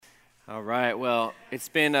All right. Well, it's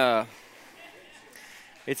been a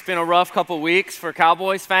rough couple weeks for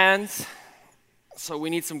Cowboys fans. So we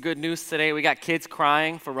need some good news today. We got kids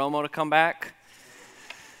crying for Romo to come back.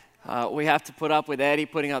 We have to put up with Eddie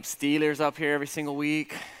putting up Steelers up here every single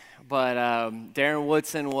week. But Darren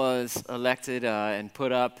Woodson was elected and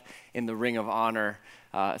put up in the Ring of Honor,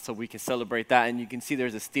 so we can celebrate that. And you can see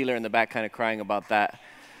there's a Steeler in the back kind of crying about that.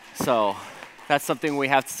 So that's something we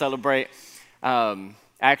have to celebrate.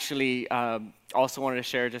 Also wanted to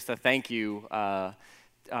share just a thank you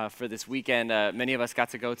for this weekend. Many of us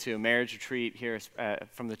got to go to a marriage retreat here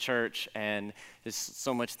from the church, and just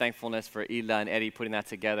so much thankfulness for Ila and Eddie putting that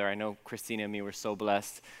together. I know Christina and me were so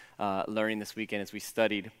blessed learning this weekend as we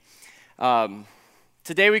studied.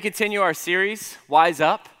 Today we continue our series, Wise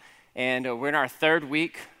Up, and we're in our third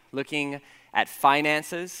week looking at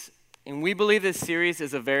finances. And we believe this series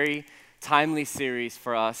is a very timely series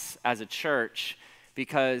for us as a church,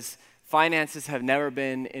 because finances have never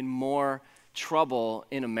been in more trouble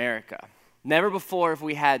in America. Never before have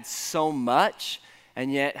we had so much, and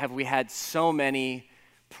yet have we had so many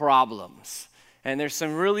problems. And there's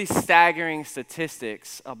some really staggering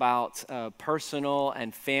statistics about personal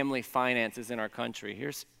and family finances in our country.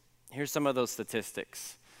 Here's some of those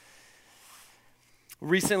statistics.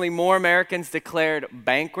 Recently, more Americans declared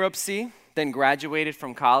bankruptcy than graduated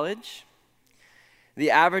from college. The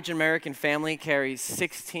average American family carries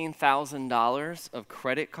 $16,000 of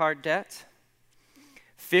credit card debt.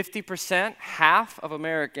 50%, half of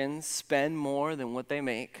Americans spend more than what they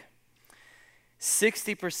make.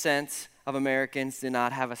 60% of Americans do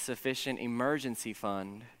not have a sufficient emergency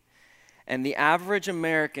fund. And the average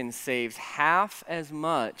American saves half as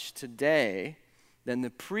much today than the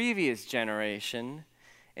previous generation,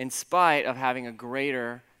 in spite of having a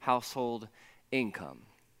greater household income.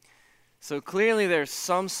 So clearly there's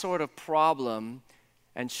some sort of problem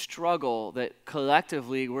and struggle that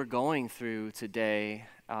collectively we're going through today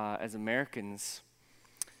as Americans.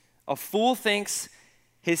 A fool thinks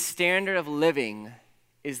his standard of living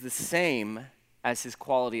is the same as his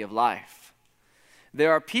quality of life.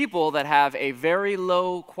 There are people that have a very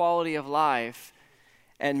low quality of life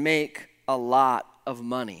and make a lot of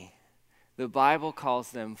money. The Bible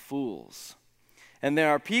calls them fools. And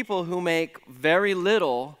there are people who make very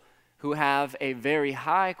little who have a very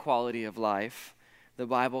high quality of life. The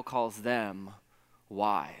Bible calls them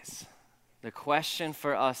wise. The question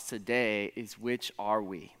for us today is, which are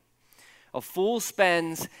we? A fool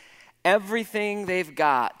spends everything they've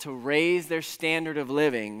got to raise their standard of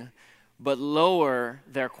living, but lower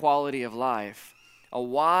their quality of life. A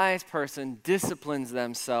wise person disciplines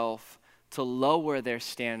themselves to lower their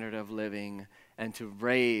standard of living and to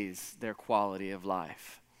raise their quality of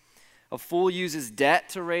life. A fool uses debt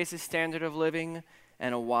to raise his standard of living,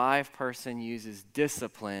 and a wise person uses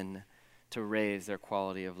discipline to raise their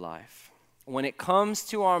quality of life. When it comes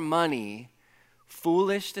to our money,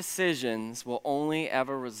 foolish decisions will only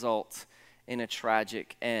ever result in a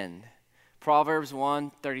tragic end. Proverbs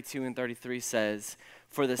 1:32 and 33 says,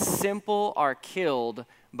 "For the simple are killed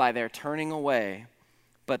by their turning away,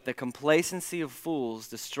 but the complacency of fools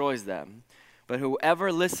destroys them. But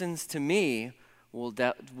whoever listens to me will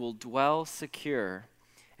dwell secure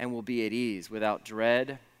and will be at ease without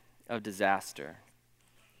dread of disaster."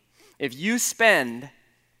 If you spend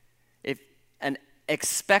an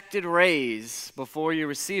expected raise before you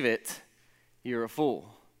receive it, you're a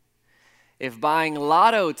fool. If buying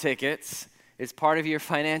lotto tickets is part of your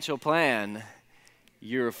financial plan,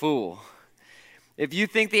 you're a fool. If you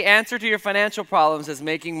think the answer to your financial problems is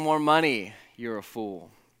making more money, you're a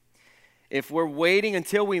fool. If we're waiting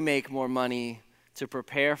until we make more money to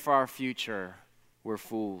prepare for our future, we're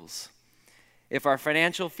fools. If our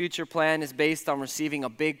financial future plan is based on receiving a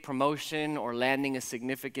big promotion or landing a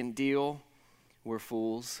significant deal, we're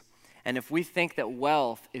fools. And if we think that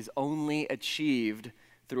wealth is only achieved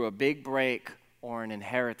through a big break or an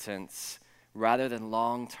inheritance rather than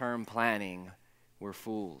long-term planning, we're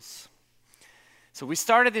fools. So we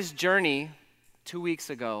started this journey 2 weeks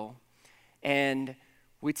ago, and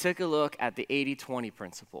we took a look at the 80-20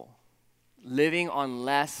 principle. Living on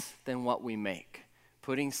less than what we make,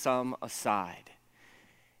 putting some aside.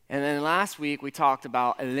 And then last week we talked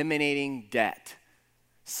about eliminating debt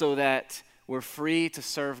so that we're free to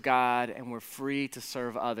serve God and we're free to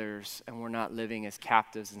serve others, and we're not living as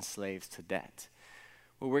captives and slaves to debt.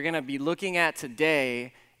 What we're going to be looking at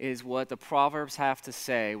today is what the Proverbs have to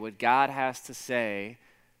say, what God has to say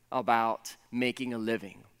about making a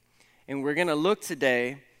living. And we're going to look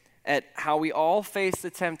today at how we all face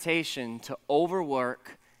the temptation to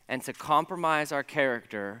overwork and to compromise our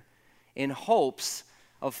character in hopes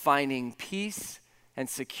of finding peace and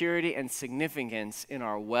security and significance in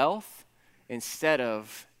our wealth instead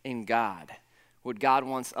of in God, what God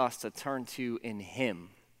wants us to turn to in Him.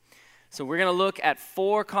 So we're going to look at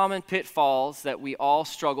 4 common pitfalls that we all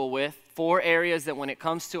struggle with, 4 areas that when it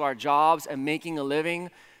comes to our jobs and making a living,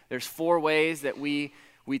 there's 4 ways that we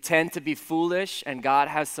tend to be foolish, and God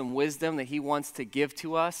has some wisdom that He wants to give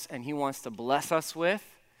to us and He wants to bless us with.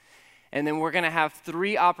 And then we're going to have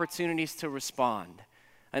 3 opportunities to respond.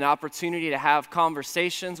 An opportunity to have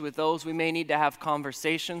conversations with those we may need to have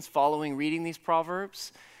conversations following reading these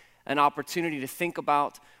Proverbs. An opportunity to think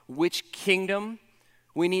about which kingdom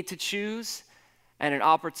we need to choose. And an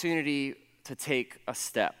opportunity to take a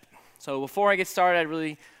step. So before I get started, I'd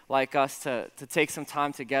really like us to take some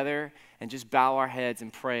time together and just bow our heads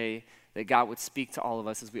and pray that God would speak to all of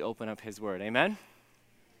us as we open up His Word. Amen?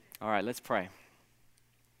 All right, let's pray.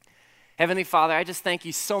 Heavenly Father, I just thank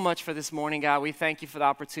You so much for this morning, God. We thank You for the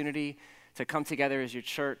opportunity to come together as Your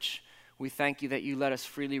church. We thank You that You let us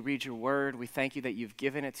freely read Your Word. We thank You that You've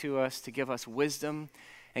given it to us to give us wisdom.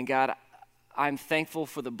 And God, I'm thankful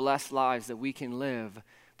for the blessed lives that we can live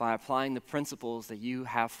by applying the principles that You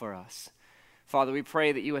have for us. Father, we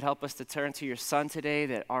pray that You would help us to turn to Your Son today,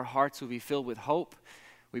 that our hearts will be filled with hope.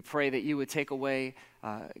 We pray that You would take away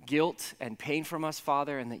guilt and pain from us,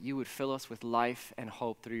 Father, and that You would fill us with life and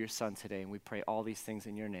hope through Your Son today. And we pray all these things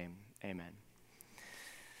in Your name. Amen.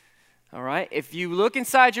 All right. If you look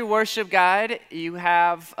inside your worship guide, you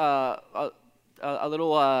have a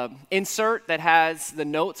little insert that has the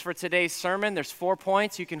notes for today's sermon. There's 4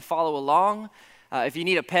 points. You can follow along. If you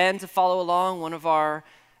need a pen to follow along, one of our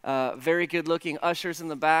very good-looking ushers in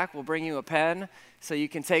the back will bring you a pen so you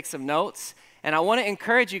can take some notes. And I want to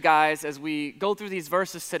encourage you guys as we go through these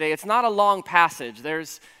verses today. It's not a long passage.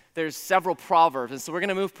 There's several proverbs, and so we're going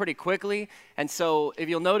to move pretty quickly. And so if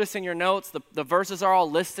you'll notice in your notes, the verses are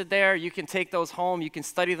all listed there. You can take those home. You can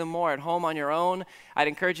study them more at home on your own. I'd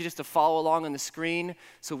encourage you just to follow along on the screen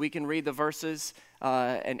so we can read the verses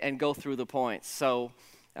and go through the points. So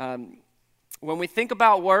when we think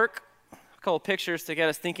about work, a couple pictures to get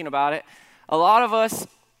us thinking about it. A lot of us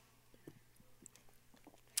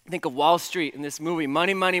think of Wall Street in this movie,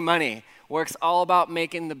 Money, Money, Money. Work's all about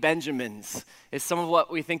making the Benjamins. It's some of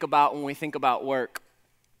what we think about when we think about work.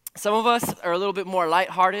 Some of us are a little bit more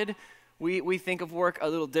lighthearted. We think of work a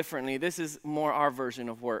little differently. This is more our version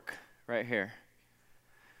of work right here.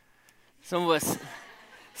 Some of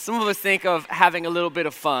us think of having a little bit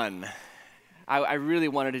of fun. I really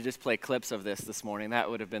wanted to just play clips of this morning. That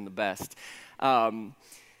would have been the best.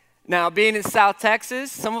 Now, being in South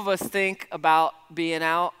Texas, some of us think about being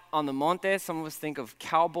out on the monte. Some of us think of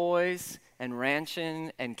cowboys and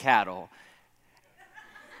ranching and cattle.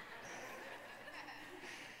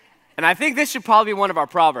 And I think this should probably be one of our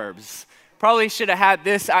proverbs. Probably should have had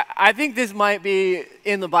this. I think this might be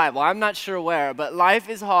in the Bible. I'm not sure where, but life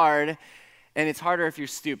is hard, and it's harder if you're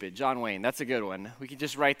stupid. John Wayne, that's a good one. We can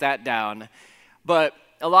just write that down. But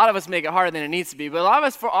a lot of us make it harder than it needs to be. But a lot of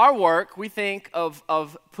us, for our work, we think of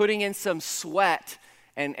putting in some sweat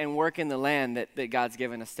and work in the land that God's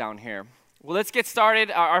given us down here. Well, let's get started.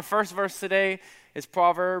 Our first verse today is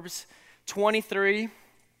Proverbs 23,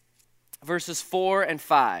 verses 4 and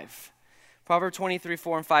 5. Proverbs 23,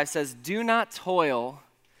 4 and 5 says, "Do not toil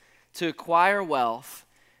to acquire wealth.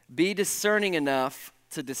 Be discerning enough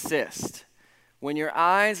to desist. When your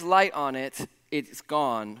eyes light on it, it's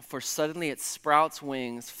gone, for suddenly it sprouts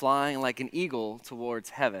wings, flying like an eagle towards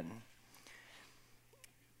heaven."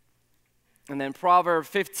 And then Proverbs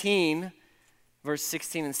 15, verse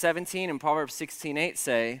 16 and 17, and Proverbs 16:8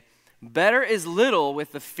 say, "Better is little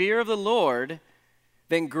with the fear of the Lord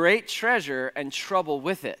than great treasure and trouble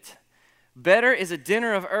with it. Better is a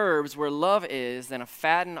dinner of herbs where love is than a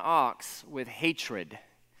fattened ox with hatred.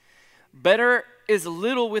 Better is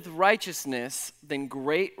little with righteousness than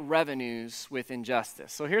great revenues with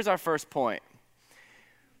injustice." So here's our first point.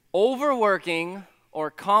 Overworking or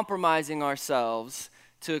compromising ourselves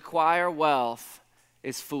to acquire wealth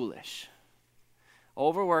is foolish.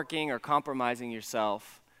 Overworking or compromising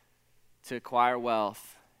yourself to acquire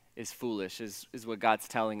wealth is foolish, is what God's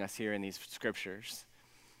telling us here in these scriptures.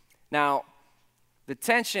 Now, the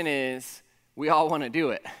tension is we all want to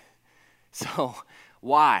do it. So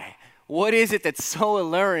why? What is it that's so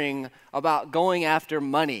alluring about going after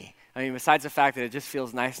money? I mean, besides the fact that it just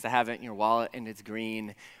feels nice to have it in your wallet and it's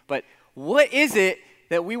green, but what is it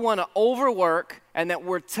that we want to overwork and that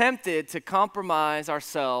we're tempted to compromise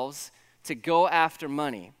ourselves to go after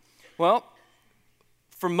money? Well,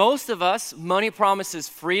 for most of us, money promises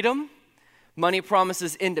freedom, money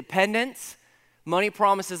promises independence, money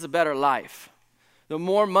promises a better life. The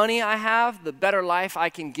more money I have, the better life I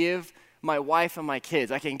can give my wife and my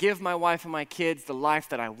kids. I can give my wife and my kids the life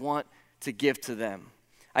that I want to give to them.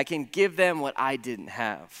 I can give them what I didn't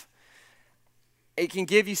have. It can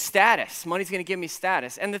give you status. Money's going to give me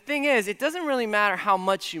status. And the thing is, it doesn't really matter how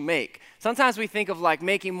much you make. Sometimes we think of like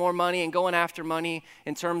making more money and going after money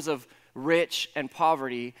in terms of rich and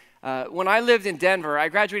poverty. When I lived in Denver, I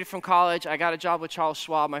graduated from college. I got a job with Charles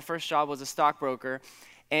Schwab. My first job was a stockbroker.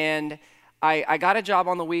 And I got a job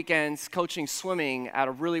on the weekends coaching swimming at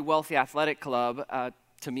a really wealthy athletic club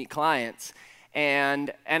to meet clients.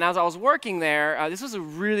 And as I was working there, this was a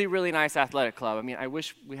really, really nice athletic club. I mean, I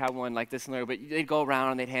wish we had one like this in there, but they'd go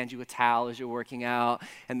around and they'd hand you a towel as you're working out,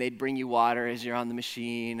 and they'd bring you water as you're on the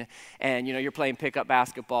machine. And, you know, you're playing pickup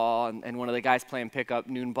basketball, and one of the guys playing pickup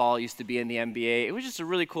noon ball used to be in the NBA. It was just a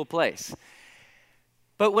really cool place.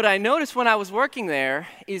 But what I noticed when I was working there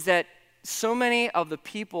is that so many of the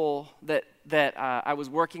people that I was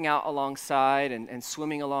working out alongside and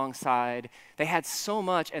swimming alongside, they had so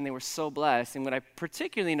much and they were so blessed. And what I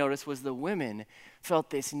particularly noticed was the women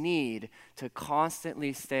felt this need to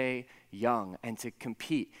constantly stay young and to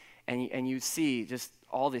compete. And you see just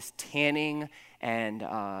all this tanning and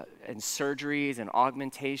surgeries and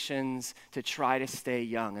augmentations to try to stay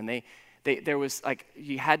young. And there was like,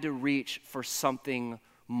 you had to reach for something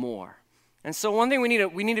more. And so one thing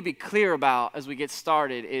we need to be clear about as we get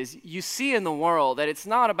started is you see in the world that it's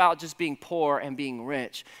not about just being poor and being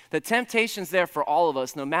rich. The temptation's there for all of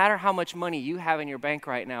us. No matter how much money you have in your bank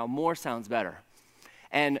right now, more sounds better.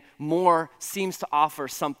 And more seems to offer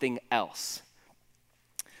something else.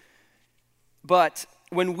 But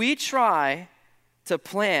when we try to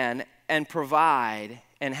plan and provide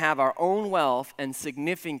and have our own wealth and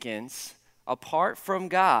significance apart from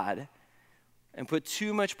God, and put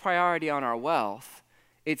too much priority on our wealth,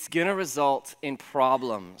 it's going to result in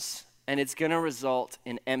problems, and it's going to result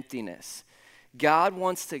in emptiness. God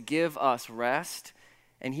wants to give us rest,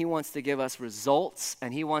 and he wants to give us results,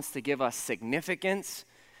 and he wants to give us significance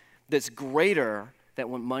that's greater than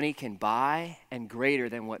what money can buy and greater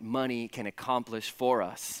than what money can accomplish for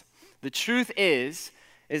us. The truth is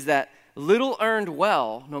that little earned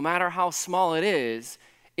well, no matter how small it is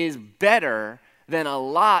better than a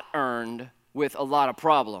lot earned with a lot of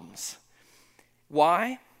problems.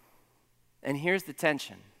 Why? And here's the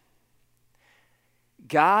tension.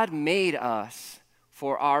 God made us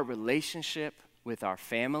for our relationship with our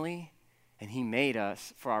family, and he made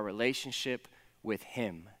us for our relationship with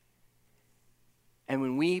him. And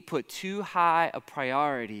when we put too high a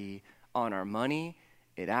priority on our money,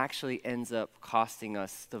 it actually ends up costing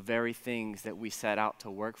us the very things that we set out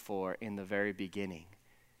to work for in the very beginning.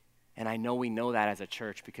 And I know we know that as a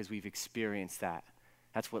church because we've experienced that.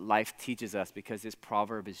 That's what life teaches us because this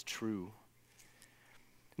proverb is true.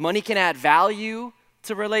 Money can add value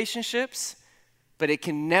to relationships, but it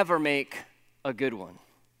can never make a good one.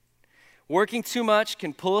 Working too much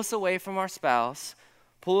can pull us away from our spouse,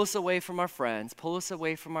 pull us away from our friends, pull us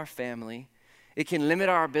away from our family. It can limit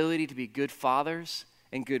our ability to be good fathers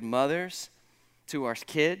and good mothers to our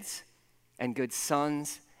kids and good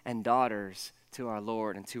sons and daughters to our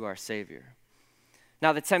Lord and to our Savior.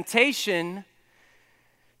 Now, the temptation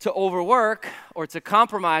to overwork or to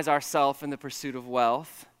compromise ourselves in the pursuit of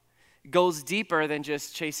wealth goes deeper than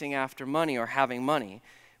just chasing after money or having money.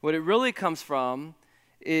 What it really comes from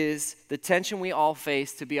is the tension we all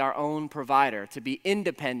face to be our own provider, to be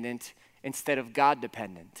independent instead of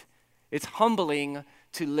God-dependent. It's humbling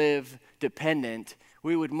to live dependent.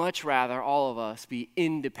 We would much rather, all of us, be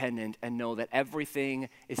independent and know that everything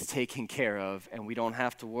is taken care of and we don't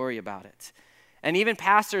have to worry about it. And even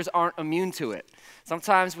pastors aren't immune to it.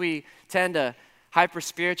 Sometimes we tend to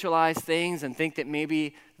hyper-spiritualize things and think that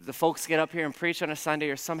maybe the folks get up here and preach on a Sunday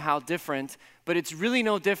are somehow different, but it's really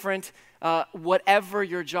no different whatever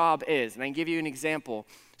your job is. And I can give you an example.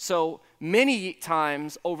 So many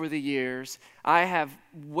times over the years, I have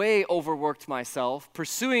way overworked myself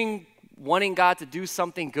wanting God to do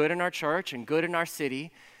something good in our church and good in our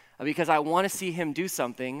city because I want to see him do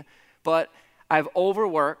something, but I've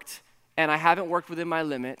overworked and I haven't worked within my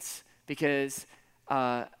limits because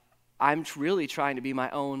I'm really trying to be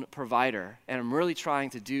my own provider and I'm really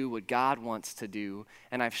trying to do what God wants to do,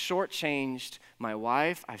 and I've shortchanged my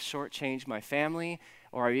wife, I've shortchanged my family,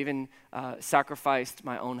 or I've even sacrificed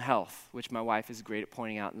my own health, which my wife is great at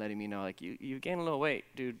pointing out and letting me know, like, you gained a little weight,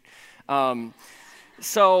 dude. And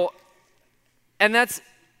that's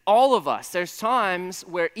all of us. There's times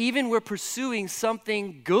where even we're pursuing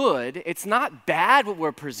something good, it's not bad what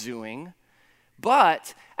we're pursuing,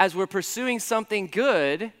 but as we're pursuing something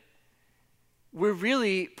good, we're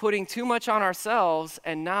really putting too much on ourselves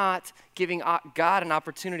and not giving God an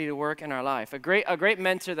opportunity to work in our life. A great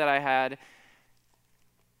mentor that I had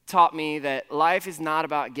taught me that life is not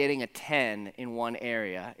about getting a 10 in one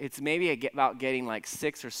area. It's maybe about getting like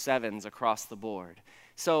 6 or 7s across the board.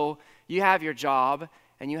 So you have your job,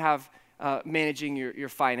 and you have managing your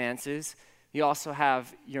finances. You also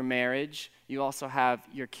have your marriage. You also have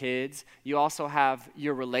your kids. You also have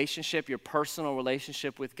your relationship, your personal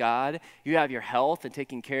relationship with God. You have your health and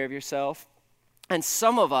taking care of yourself. And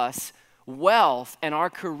some of us, wealth and our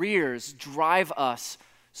careers drive us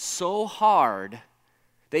so hard.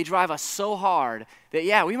 They drive us so hard that,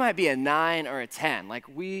 yeah, we might be a 9 or a 10.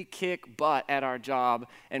 Like, we kick butt at our job,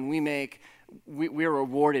 and we're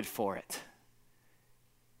rewarded for it.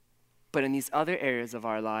 But in these other areas of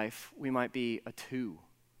our life, we might be a 2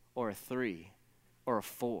 or a 3 or a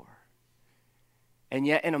 4. And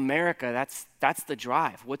yet in America, that's the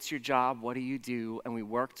drive. What's your job? What do you do? And we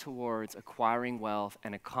work towards acquiring wealth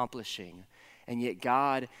and accomplishing. And yet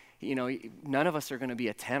God, none of us are going to be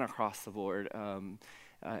a 10 across the board. And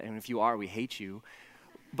if you are, we hate you.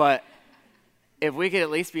 But if we could at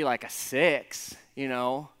least be like a 6,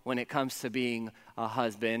 when it comes to being a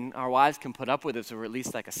husband, our wives can put up with us, or at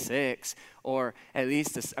least like a 6, or at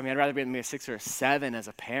least, I'd rather be a 6 or a 7 as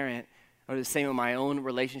a parent, or the same in my own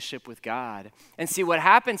relationship with God. And see, what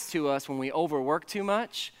happens to us when we overwork too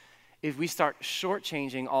much is we start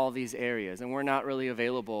shortchanging all these areas, and we're not really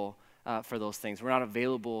available for those things. We're not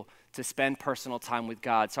available to spend personal time with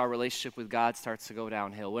God, so our relationship with God starts to go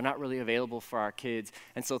downhill. We're not really available for our kids,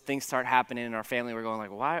 and so things start happening in our family. We're going like,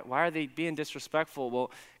 why are they being disrespectful?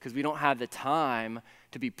 Well, because we don't have the time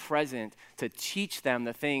to be present to teach them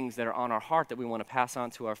the things that are on our heart that we want to pass on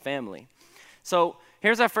to our family. So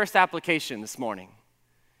here's our first application this morning.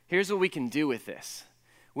 Here's what we can do with this.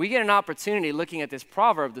 We get an opportunity looking at this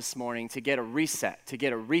proverb this morning to get a reset, to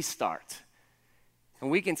get a restart. And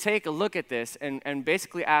we can take a look at this and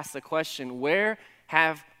basically ask the question, where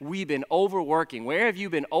have we been overworking? Where have you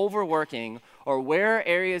been overworking, or where are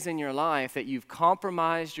areas in your life that you've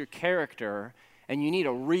compromised your character and you need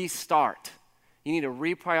a restart? You need to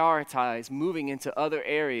reprioritize moving into other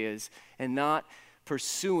areas and not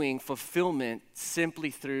pursuing fulfillment simply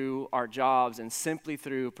through our jobs and simply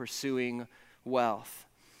through pursuing wealth.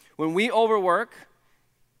 When we overwork,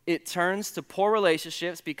 it turns to poor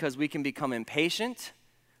relationships because we can become impatient.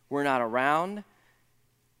 We're not around.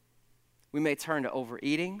 We may turn to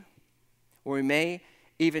overeating, or we may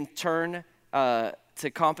even turn to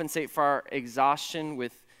compensate for our exhaustion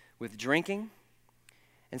with drinking.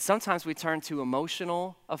 And sometimes we turn to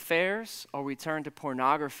emotional affairs, or we turn to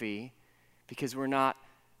pornography because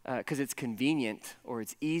because it's convenient or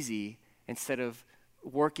it's easy, instead of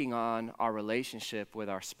working on our relationship with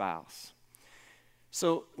our spouse.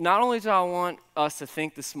 So not only do I want us to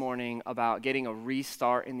think this morning about getting a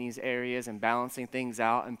restart in these areas and balancing things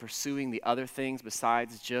out and pursuing the other things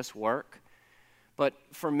besides just work, but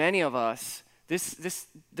for many of us,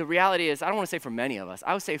 the reality is, I don't want to say for many of us,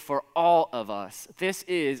 I would say for all of us, this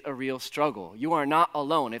is a real struggle. You are not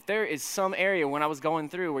alone. If there is some area when I was going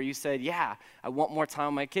through where you said, yeah, I want more time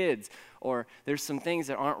with my kids, or there's some things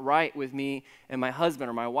that aren't right with me and my husband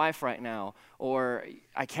or my wife right now, or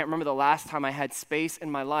I can't remember the last time I had space in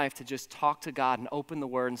my life to just talk to God and open the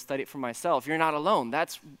Word and study it for myself. You're not alone.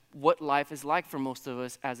 That's what life is like for most of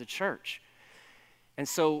us as a church. And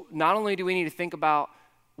so not only do we need to think about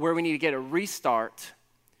where we need to get a restart,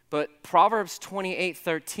 but Proverbs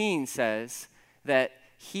 28:13 says that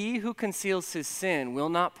he who conceals his sin will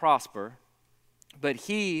not prosper, but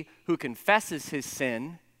he who confesses his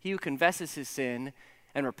sin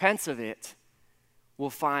and repents of it will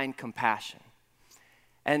find compassion.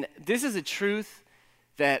 And this is a truth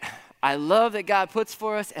that I love that God puts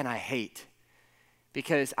for us, and I hate.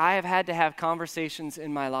 Because I have had to have conversations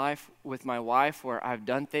in my life with my wife where I've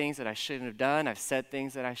done things that I shouldn't have done, I've said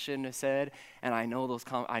things that I shouldn't have said, and I know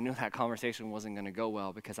I knew that conversation wasn't going to go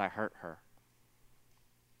well because I hurt her.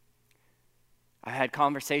 I had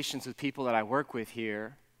conversations with people that I work with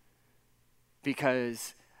here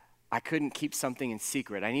because I couldn't keep something in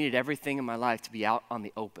secret. I needed everything in my life to be out on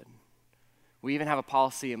the open. We even have a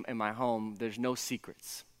policy in my home, there's no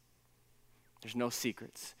secrets. There's no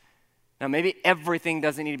secrets. Now, maybe everything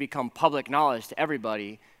doesn't need to become public knowledge to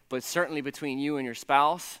everybody, but certainly between you and your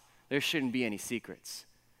spouse, there shouldn't be any secrets.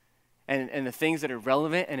 And the things that are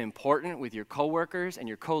relevant and important with your coworkers and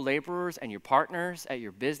your co-laborers and your partners at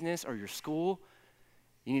your business or your school,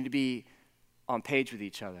 you need to be on page with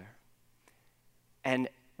each other. And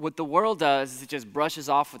what the world does is it just brushes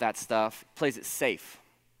off with that stuff, plays it safe.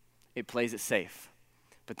 It plays it safe.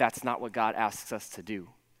 But that's not what God asks us to do.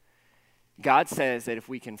 God says that if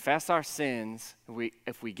we confess our sins,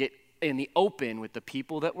 if we get in the open with the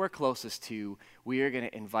people that we're closest to, we are going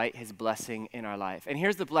to invite his blessing in our life. And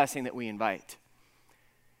here's the blessing that we invite.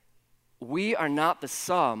 We are not the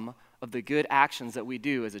sum of the good actions that we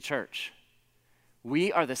do as a church.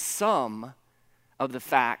 We are the sum of the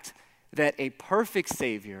fact that a perfect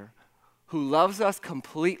Savior who loves us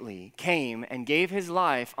completely came and gave his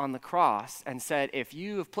life on the cross and said, if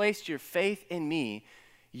you have placed your faith in me,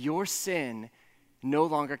 your sin no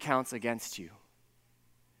longer counts against you.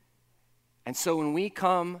 And so when we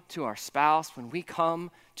come to our spouse, when we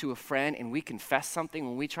come to a friend and we confess something,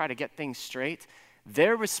 when we try to get things straight,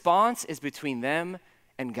 their response is between them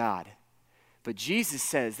and God. But Jesus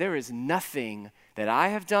says there is nothing that I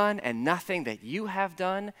have done and nothing that you have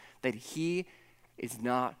done that he is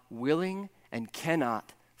not willing and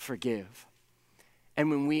cannot forgive. And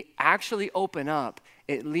when we actually open up,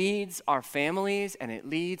 it leads our families and it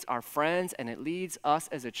leads our friends and it leads us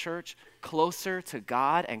as a church closer to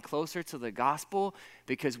God and closer to the gospel,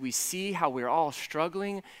 because we see how we're all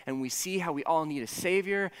struggling and we see how we all need a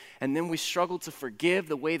Savior, and then we struggle to forgive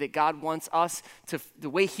the way that God wants us to. The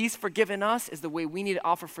way he's forgiven us is the way we need to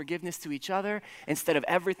offer forgiveness to each other, instead of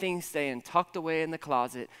everything staying tucked away in the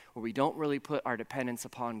closet where we don't really put our dependence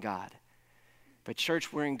upon God. But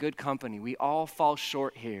church, we're in good company. We all fall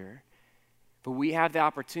short here. But we have the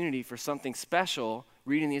opportunity for something special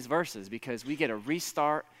reading these verses, because we get a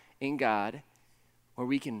restart in God where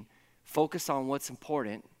we can focus on what's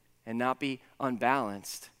important and not be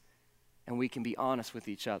unbalanced, and we can be honest with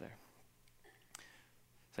each other.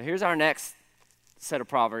 So here's our next set of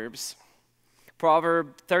Proverbs.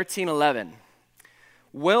 Proverb 13:11.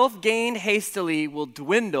 Wealth gained hastily will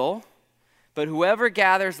dwindle, but whoever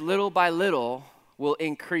gathers little by little will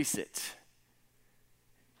increase it.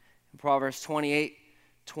 Proverbs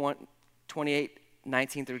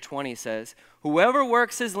 28:19 through 20 says, whoever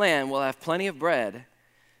works his land will have plenty of bread,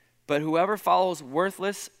 but whoever follows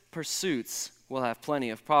worthless pursuits will have plenty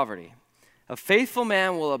of poverty. A faithful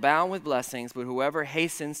man will abound with blessings, but whoever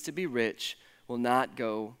hastens to be rich will not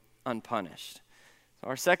go unpunished. So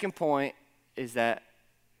our second point is that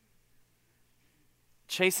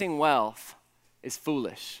chasing wealth is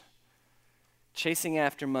foolish. Chasing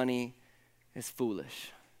after money is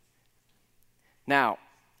foolish. Now,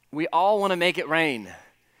 we all want to make it rain.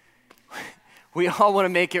 We all want to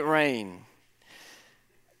make it rain.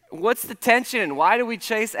 What's the tension? Why do we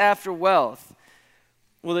chase after wealth?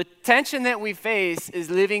 Well, the tension that we face is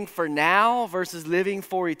living for now versus living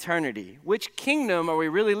for eternity. Which kingdom are we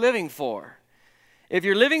really living for? If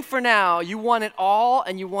you're living for now, you want it all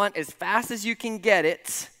and you want as fast as you can get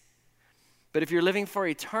it. But if you're living for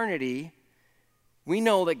eternity, we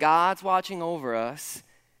know that God's watching over us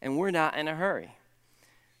and we're not in a hurry.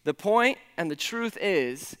 The point and the truth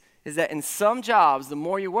is that in some jobs, the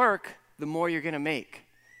more you work, the more you're going to make.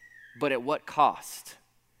 But at what cost?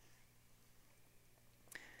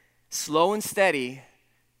 Slow and steady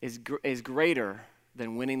is greater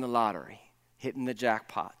than winning the lottery, hitting the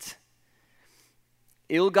jackpot.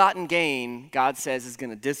 Ill-gotten gain, God says, is going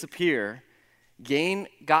to disappear. Gain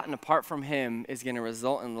gotten apart from him is going to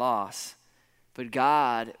result in loss. But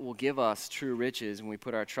God will give us true riches when we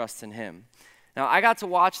put our trust in him. Now, I got to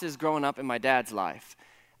watch this growing up in my dad's life.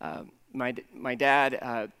 My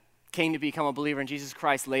dad came to become a believer in Jesus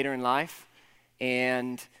Christ later in life.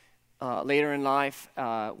 And later in life,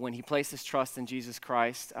 when he placed his trust in Jesus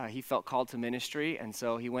Christ, he felt called to ministry. And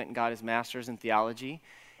so he went and got his master's in theology.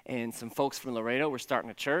 And some folks from Laredo were starting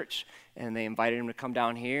a church. And they invited him to come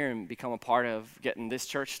down here and become a part of getting this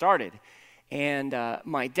church started. And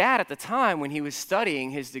my dad at the time, when he was studying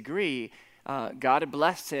his degree, God had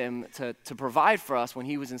blessed him to provide for us when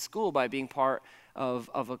he was in school by being part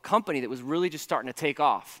of a company that was really just starting to take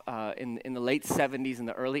off. In the late 70s and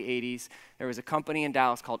the early 80s, there was a company in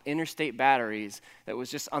Dallas called Interstate Batteries that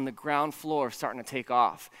was just on the ground floor starting to take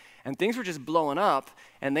off. And things were just blowing up,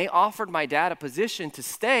 and they offered my dad a position to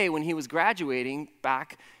stay when he was graduating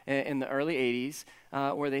back in the early 80s,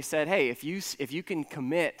 where they said, hey, if you can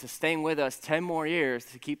commit to staying with us 10 more years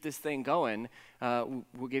to keep this thing going,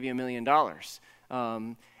 we'll give you $1 million.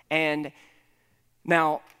 And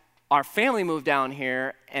now our family moved down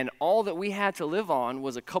here, and all that we had to live on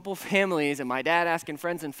was a couple families and my dad asking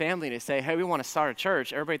friends and family to say, hey, we want to start a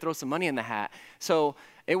church. Everybody throw some money in the hat. So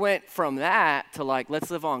it went from that to like, let's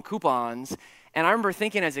live on coupons. And I remember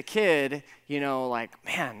thinking as a kid,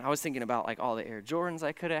 man, I was thinking about like all the Air Jordans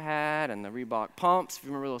I could have had and the Reebok pumps, if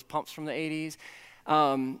you remember those pumps from the 80s.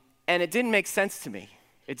 And it didn't make sense to me.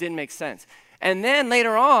 It didn't make sense. And then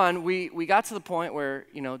later on, we got to the point where,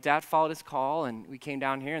 Dad followed his call, and we came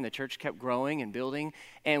down here, and the church kept growing and building,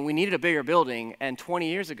 and we needed a bigger building. And 20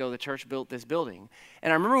 years ago, the church built this building.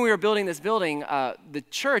 And I remember when we were building this building, the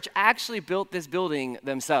church actually built this building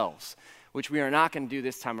themselves, which we are not going to do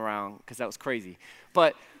this time around because that was crazy.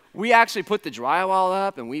 But we actually put the drywall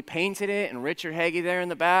up, and we painted it, and Richard Hagee there in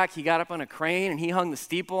the back, he got up on a crane, and he hung the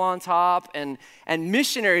steeple on top, and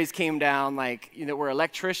missionaries came down, were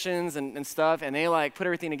electricians and stuff, and they, put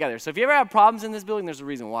everything together. So if you ever have problems in this building, there's a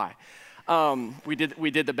reason why. We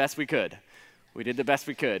did the best we could.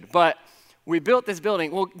 But we built this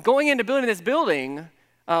building. Well, going into building this building,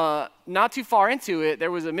 not too far into it,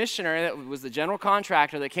 there was a missionary that was the general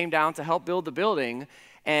contractor that came down to help build the building,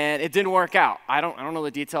 and it didn't work out. I don't know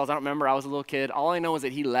the details. I don't remember. I was a little kid. All I know is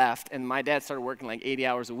that he left, and my dad started working 80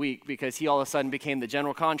 hours a week because he all of a sudden became the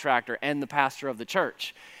general contractor and the pastor of the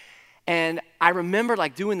church. And I remember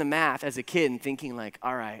doing the math as a kid and thinking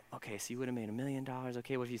all right, okay, so you would have made $1 million.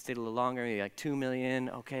 Okay, what if you stayed a little longer? Maybe $2 million.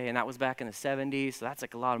 Okay, and that was back in the 70s, so that's a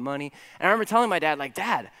lot of money. And I remember telling my dad,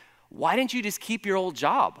 Dad, why didn't you just keep your old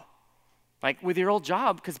job? With your old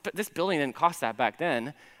job, because this building didn't cost that back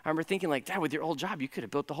then. I remember thinking, Dad, with your old job, you could have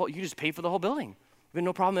built you just paid for the whole building. Been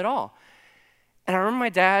no problem at all. And I remember my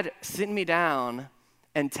dad sitting me down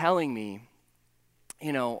and telling me,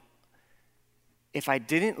 if I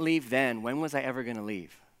didn't leave then, when was I ever going to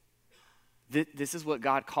leave? This is what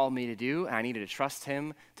God called me to do, and I needed to trust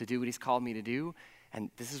him to do what he's called me to do, and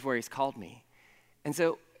this is where he's called me. And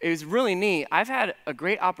so it was really neat. I've had a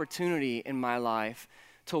great opportunity in my life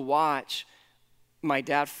to watch my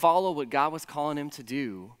dad follow what God was calling him to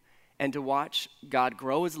do, and to watch God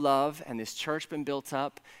grow his love and this church been built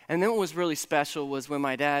up. And then what was really special was when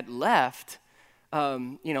my dad left,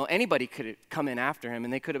 anybody could have come in after him,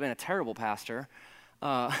 and they could have been a terrible pastor.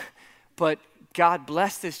 But God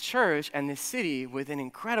blessed this church and this city with an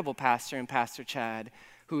incredible pastor in Pastor Chad,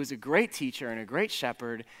 who is a great teacher and a great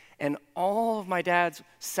shepherd. And all of my dad's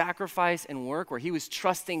sacrifice and work, where he was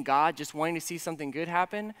trusting God, just wanting to see something good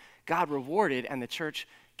happen, God rewarded, and the church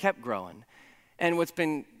kept growing. And what's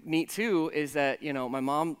been neat too is that, my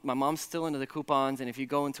mom's still into the coupons, and if you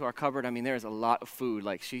go into our cupboard, there's a lot of food.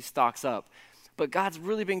 She stocks up. But God's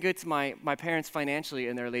really been good to my parents financially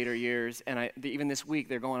in their later years, and even this week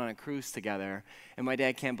they're going on a cruise together, and my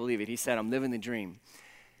dad can't believe it. He said, I'm living the dream.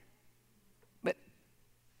 But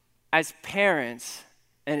as parents,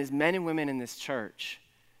 and as men and women in this church,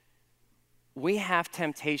 we have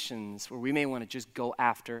temptations where we may want to just go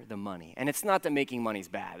after the money. And it's not that making money is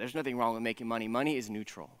bad. There's nothing wrong with making money. Money is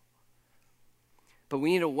neutral. But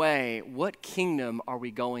we need to weigh, what kingdom are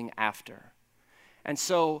we going after? And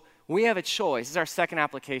so we have a choice. This is our second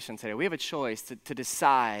application today. We have a choice to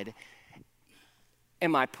decide,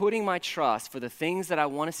 am I putting my trust for the things that I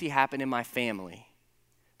want to see happen in my family,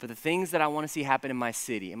 for the things that I want to see happen in my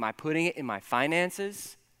city? Am I putting it in my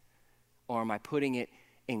finances, or am I putting it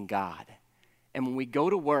in God? And when we go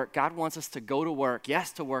to work, God wants us to go to work,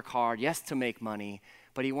 yes, to work hard, yes, to make money,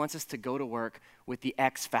 but he wants us to go to work with the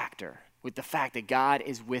X factor, with the fact that God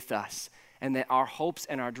is with us, and that our hopes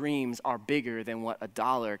and our dreams are bigger than what a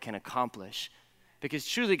dollar can accomplish. Because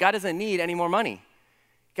truly, God doesn't need any more money.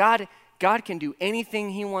 God can do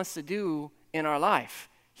anything he wants to do in our life.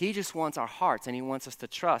 He just wants our hearts, and he wants us to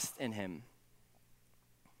trust in him.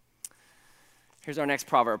 Here's our next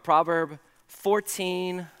proverb. Proverb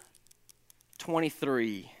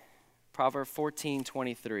 14:23. Proverb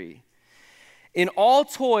 14:23. In all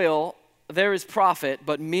toil there is profit,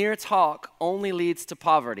 but mere talk only leads to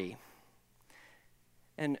poverty.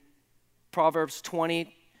 And Proverbs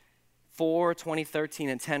 24, 20:13,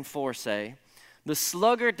 and 10:4 say, the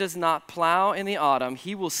sluggard does not plow in the autumn.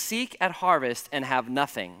 He will seek at harvest and have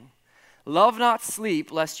nothing. Love not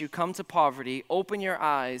sleep, lest you come to poverty. Open your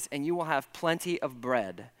eyes, and you will have plenty of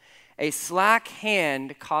bread. A slack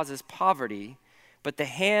hand causes poverty, but the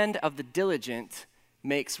hand of the diligent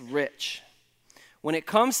makes rich. When it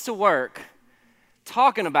comes to work,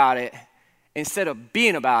 talking about it instead of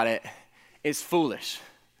being about it is foolish.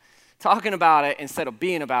 Talking about it instead of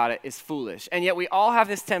being about it is foolish. And yet we all have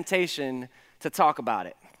this temptation to talk about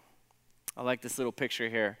it. I like this little picture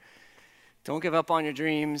here. Don't give up on your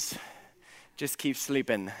dreams. Just keep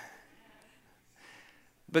sleeping.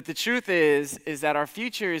 But the truth is that our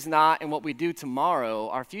future is not in what we do tomorrow.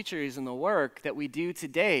 Our future is in the work that we do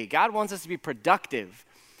today. God wants us to be productive.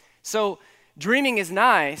 So dreaming is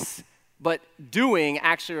nice, but doing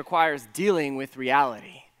actually requires dealing with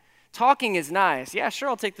reality. Talking is nice. Yeah, sure,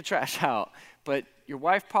 I'll take the trash out. But your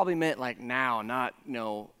wife probably meant now, not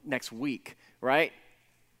next week, right?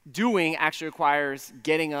 Doing actually requires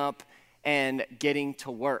getting up and getting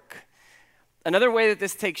to work. Another way that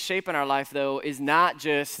this takes shape in our life, though, is not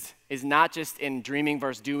just in dreaming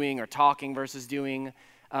versus doing or talking versus doing.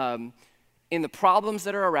 In the problems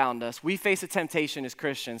that are around us, we face a temptation as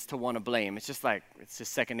Christians to want to blame. It's just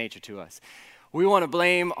second nature to us. We want to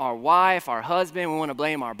blame our wife, our husband. We want to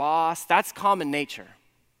blame our boss. That's common nature.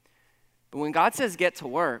 But when God says get to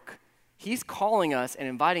work, he's calling us and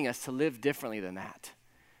inviting us to live differently than that.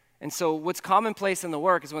 And so what's commonplace in the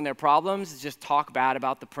work is when there are problems, is just talk bad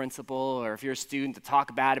about the principal, or if you're a student, to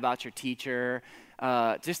talk bad about your teacher,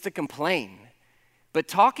 just to complain. But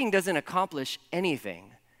talking doesn't accomplish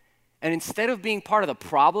anything. And instead of being part of the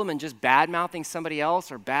problem and just bad-mouthing somebody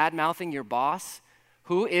else or bad-mouthing your boss,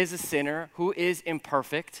 who is a sinner, who is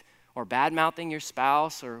imperfect, or bad-mouthing your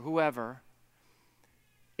spouse or whoever,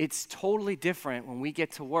 it's totally different when we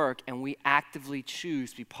get to work and we actively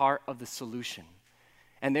choose to be part of the solution.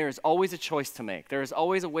 And there is always a choice to make. There is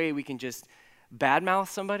always a way we can just badmouth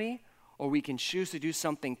somebody, or we can choose to do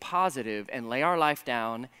something positive and lay our life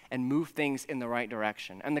down and move things in the right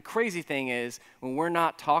direction. And the crazy thing is, when we're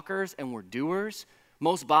not talkers and we're doers,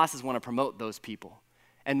 most bosses want to promote those people.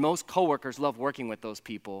 And most coworkers love working with those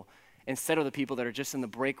people instead of the people that are just in the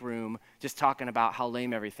break room just talking about how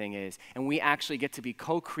lame everything is. And we actually get to be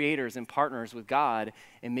co-creators and partners with God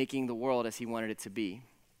in making the world as he wanted it to be.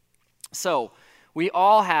 So, we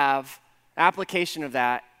all have, application of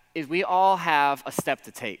that is we all have a step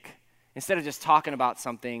to take. Instead of just talking about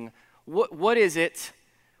something, what is it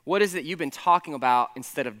you've been talking about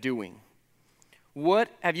instead of doing? What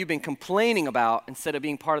have you been complaining about instead of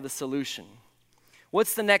being part of the solution?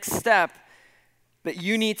 What's the next step that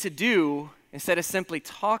you need to do instead of simply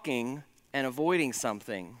talking and avoiding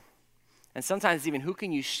something? And sometimes even who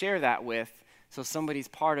can you share that with so somebody's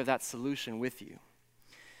part of that solution with you?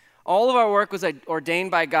 All of our work was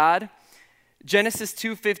ordained by God. Genesis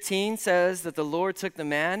 2:15 says that the Lord took the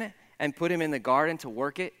man and put him in the garden to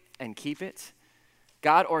work it and keep it.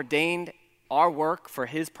 God ordained our work for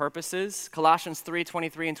his purposes. Colossians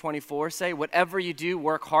 3:23 and 24 say, whatever you do,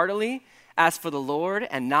 work heartily as for the Lord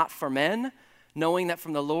and not for men, knowing that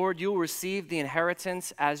from the Lord you will receive the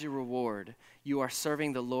inheritance as your reward. You are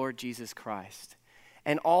serving the Lord Jesus Christ.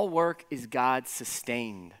 And all work is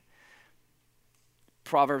God-sustained.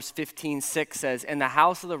 Proverbs 15:6 says, in the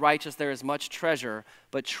house of the righteous there is much treasure,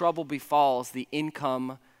 but trouble befalls the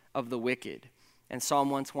income of the wicked. And Psalm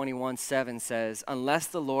 121:7 says, unless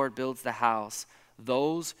the Lord builds the house,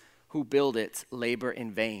 those who build it labor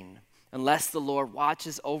in vain. Unless the Lord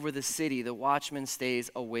watches over the city, the watchman stays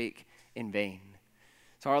awake in vain.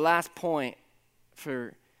 So our last point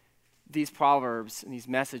for these proverbs and these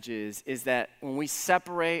messages is that when we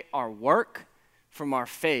separate our work from our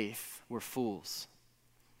faith, we're fools.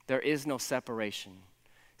 There is no separation.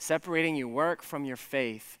 Separating your work from your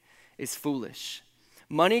faith is foolish.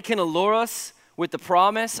 Money can allure us with the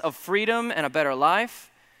promise of freedom and a better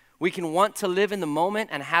life. We can want to live in the moment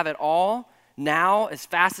and have it all now as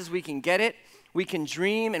fast as we can get it. We can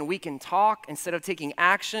dream and we can talk instead of taking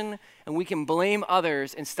action, and we can blame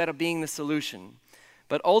others instead of being the solution.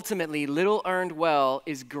 But ultimately, little earned well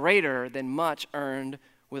is greater than much earned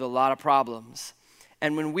with a lot of problems.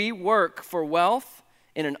 And when we work for wealth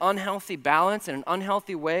in an unhealthy balance, in an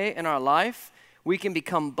unhealthy way in our life, we can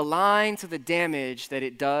become blind to the damage that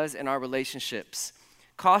it does in our relationships,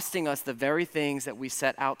 costing us the very things that we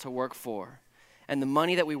set out to work for. And the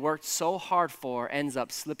money that we worked so hard for ends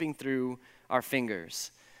up slipping through our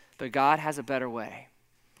fingers. But God has a better way.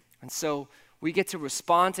 And so we get to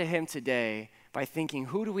respond to him today by thinking,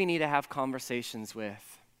 who do we need to have conversations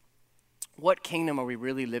with? What kingdom are we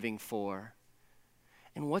really living for?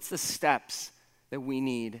 And what's the steps that we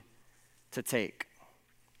need to take?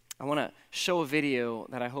 I want to show a video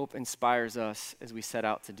that I hope inspires us as we set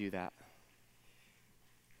out to do that.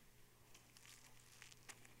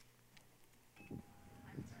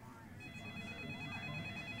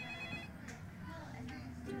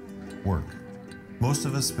 Work. Most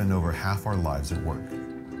of us spend over half our lives at work.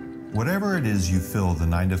 Whatever it is you fill the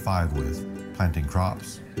 9 to 5 with, planting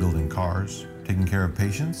crops, building cars, taking care of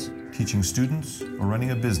patients, teaching students, or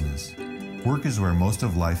running a business, work is where most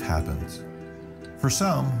of life happens. For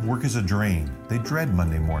some, work is a drain. They dread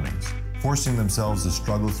Monday mornings, forcing themselves to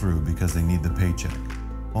struggle through because they need the paycheck,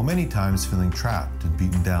 while many times feeling trapped and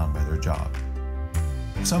beaten down by their job.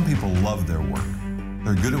 Some people love their work.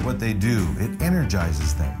 They're good at what they do. It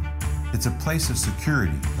energizes them. It's a place of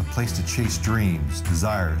security, a place to chase dreams,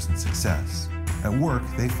 desires, and success. At work,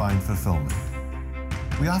 they find fulfillment.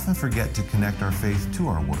 We often forget to connect our faith to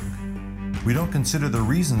our work. We don't consider the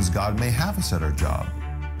reasons God may have us at our job.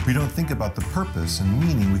 We don't think about the purpose and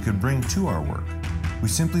meaning we could bring to our work. We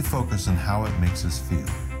simply focus on how it makes us feel.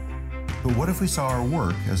 But what if we saw our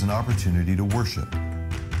work as an opportunity to worship?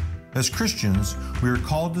 As Christians, we are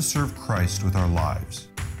called to serve Christ with our lives.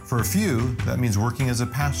 For a few, that means working as a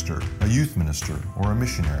pastor, a youth minister, or a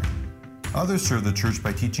missionary. Others serve the church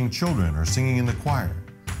by teaching children or singing in the choir.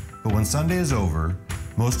 But when Sunday is over,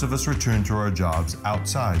 most of us return to our jobs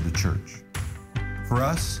outside the church. For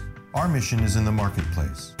us, our mission is in the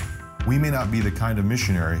marketplace. We may not be the kind of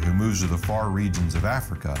missionary who moves to the far regions of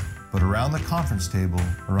Africa, but around the conference table,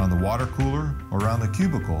 around the water cooler, or around the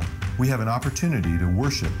cubicle, we have an opportunity to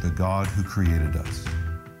worship the God who created us.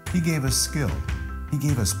 He gave us skill. He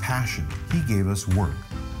gave us passion. He gave us work.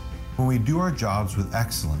 When we do our jobs with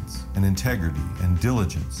excellence and integrity and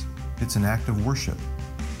diligence, it's an act of worship.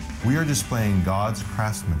 We are displaying God's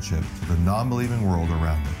craftsmanship to the non-believing world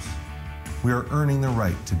around us. We are earning the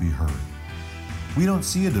right to be heard. We don't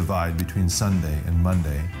see a divide between Sunday and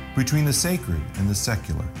Monday, between the sacred and the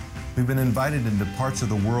secular. We've been invited into parts of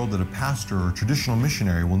the world that a pastor or traditional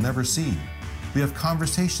missionary will never see. We have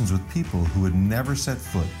conversations with people who would never set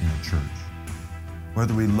foot in a church.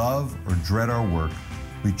 Whether we love or dread our work,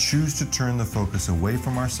 we choose to turn the focus away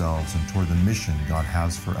from ourselves and toward the mission God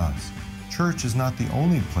has for us. Church is not the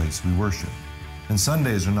only place we worship, and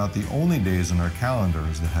Sundays are not the only days on our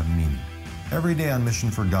calendars that have meaning. Every day on mission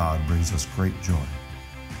for God brings us great joy.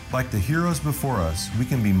 Like the heroes before us, we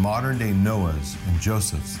can be modern-day Noahs and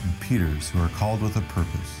Josephs and Peters who are called with a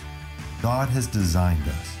purpose. God has designed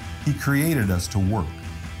us. He created us to work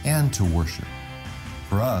and to worship.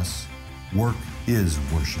 For us, work is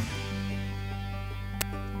worship.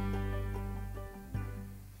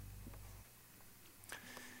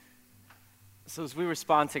 So as we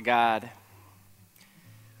respond to God,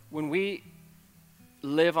 when we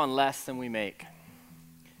live on less than we make,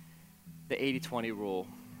 the 80-20 rule,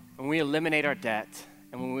 when we eliminate our debt,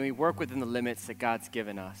 and when we work within the limits that God's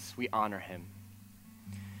given us, we honor him.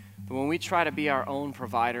 But when we try to be our own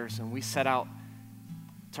providers and we set out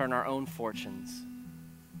to earn our own fortunes,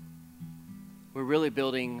 we're really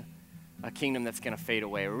building a kingdom that's going to fade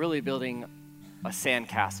away. We're really building a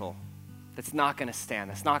sandcastle that's not going to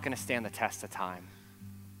stand the test of time.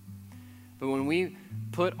 But when we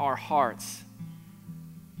put our hearts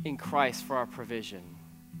in Christ for our provision,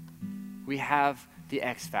 we have the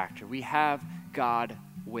X factor. We have God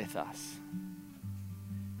with us.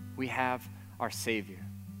 We have our Savior.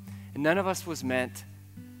 And none of us was meant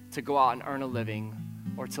to go out and earn a living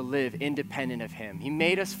or to live independent of him. He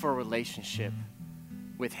made us for a relationship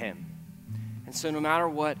with him. And so no matter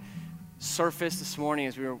what surfaced this morning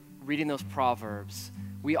as we were reading those Proverbs,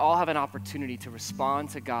 we all have an opportunity to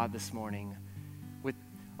respond to God this morning with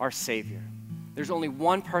our Savior. There's only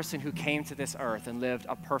one person who came to this earth and lived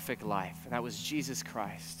a perfect life, and that was Jesus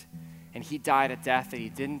Christ. And he died a death that he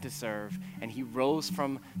didn't deserve, and he rose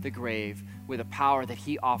from the grave with a power that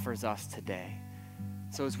he offers us today.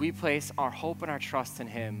 So as we place our hope and our trust in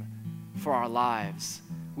him for our lives,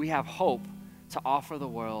 we have hope to offer the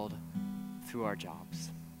world through our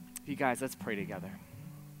jobs. You guys, let's pray together.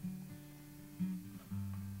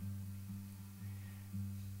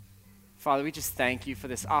 Father, we just thank you for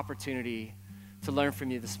this opportunity to learn from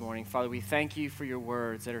you this morning. Father, we thank you for your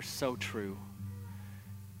words that are so true.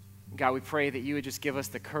 God, we pray that you would just give us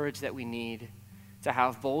the courage that we need to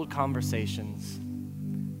have bold conversations.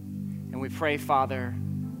 And we pray, Father,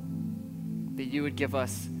 that you would give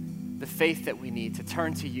us the faith that we need to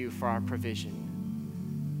turn to you for our provision.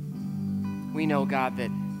 We know, God, that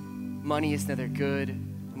money is neither good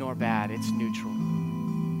nor bad. It's neutral.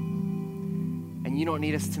 And you don't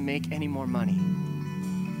need us to make any more money.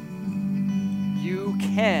 You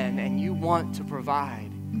can and you want to provide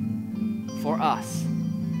for us,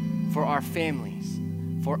 for our families,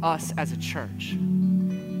 for us as a church.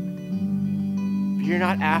 But you're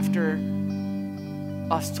not after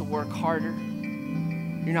us to work harder.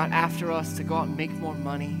 You're not after us to go out and make more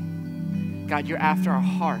money. God, you're after our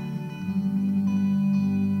heart.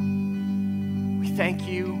 We thank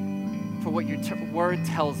you for what your word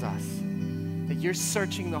tells us, that you're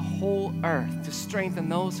searching the whole earth to strengthen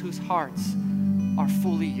those whose hearts are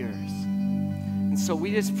fully yours. And so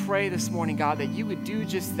we just pray this morning, God, that you would do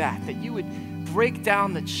just that you would break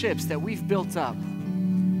down the chips that we've built up,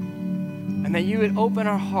 and that you would open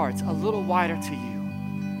our hearts a little wider to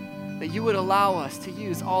you, that you would allow us to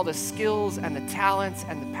use all the skills and the talents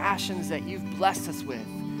and the passions that you've blessed us with,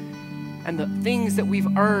 and the things that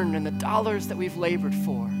we've earned and the dollars that we've labored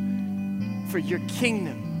for your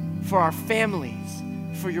kingdom, for our families,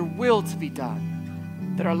 for your will to be done.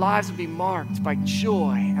 That our lives would be marked by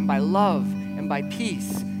joy and by love and by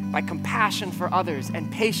peace, by compassion for others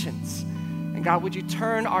and patience. And God, would you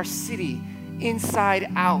turn our city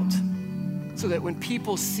inside out so that when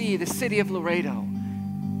people see the city of Laredo,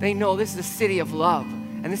 they know this is a city of love,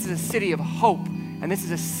 and this is a city of hope, and this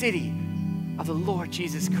is a city of the Lord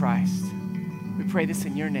Jesus Christ. We pray this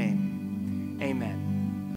in your name. Amen.